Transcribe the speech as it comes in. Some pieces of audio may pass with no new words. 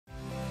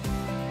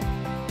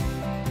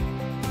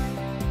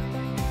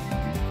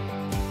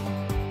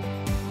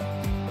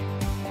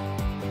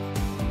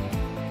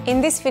In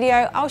this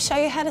video, I'll show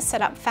you how to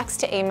set up fax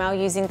to email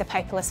using the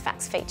paperless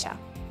fax feature.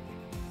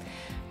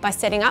 By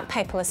setting up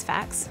paperless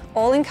fax,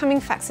 all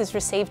incoming faxes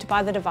received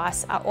by the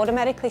device are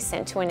automatically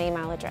sent to an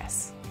email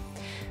address.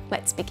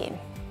 Let's begin.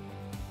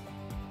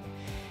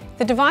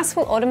 The device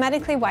will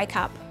automatically wake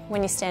up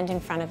when you stand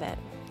in front of it.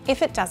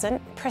 If it doesn't,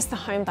 press the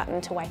Home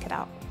button to wake it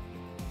up.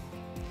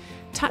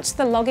 Touch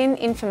the Login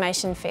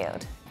Information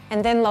field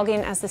and then log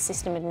in as the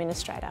system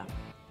administrator.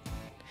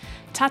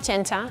 Touch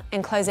Enter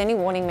and close any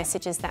warning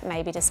messages that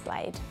may be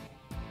displayed.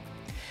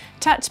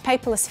 Touch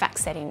Paperless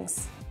Fax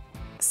Settings.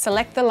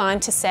 Select the line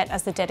to set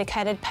as the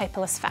dedicated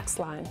paperless fax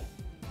line.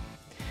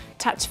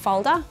 Touch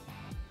Folder.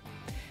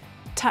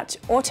 Touch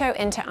Auto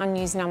Enter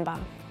Unused Number.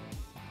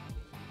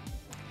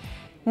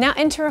 Now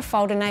enter a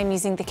folder name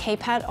using the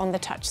keypad on the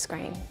touch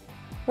screen.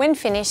 When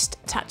finished,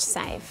 touch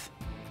Save.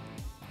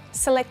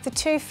 Select the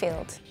To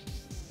field.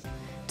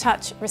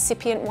 Touch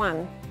Recipient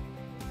 1.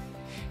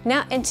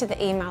 Now enter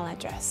the email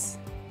address.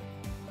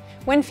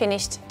 When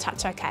finished,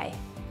 touch OK.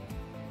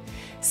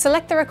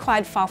 Select the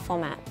required file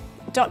format.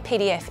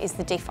 .pdf is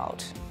the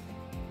default.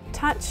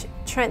 Touch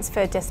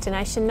Transfer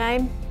Destination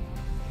Name.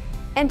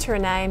 Enter a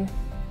name.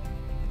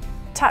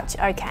 Touch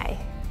OK.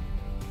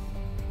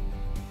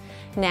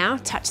 Now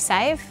touch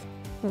Save,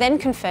 then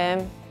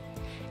Confirm,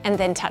 and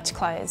then touch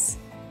Close.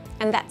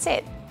 And that's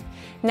it.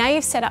 Now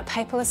you've set up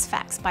paperless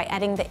fax by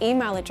adding the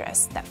email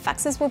address that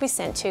faxes will be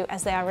sent to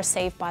as they are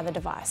received by the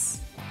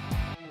device.